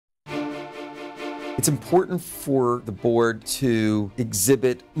It's important for the board to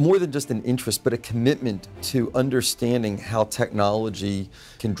exhibit more than just an interest, but a commitment to understanding how technology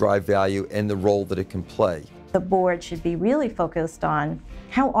can drive value and the role that it can play. The board should be really focused on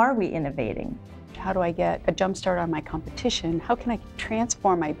how are we innovating? How do I get a jump start on my competition? How can I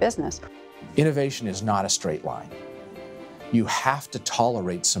transform my business? Innovation is not a straight line. You have to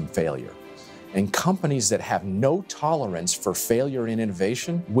tolerate some failure. And companies that have no tolerance for failure in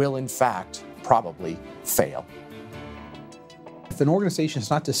innovation will, in fact, probably fail. If an organization is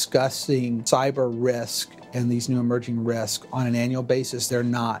not discussing cyber risk and these new emerging risks on an annual basis, they're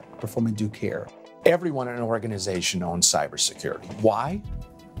not performing due care. Everyone in an organization owns cybersecurity. Why?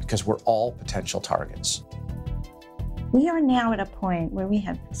 Because we're all potential targets. We are now at a point where we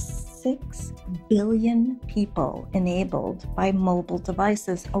have 6 billion people enabled by mobile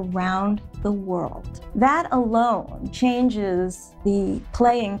devices around the world. That alone changes the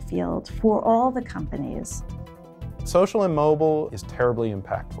playing field for all the companies. Social and mobile is terribly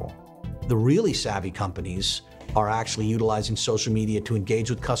impactful. The really savvy companies are actually utilizing social media to engage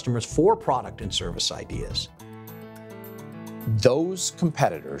with customers for product and service ideas. Those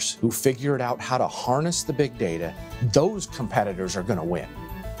competitors who figured out how to harness the big data, those competitors are going to win.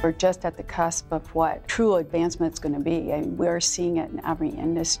 We're just at the cusp of what true advancement is going to be, and we're seeing it in every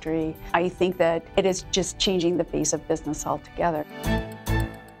industry. I think that it is just changing the face of business altogether.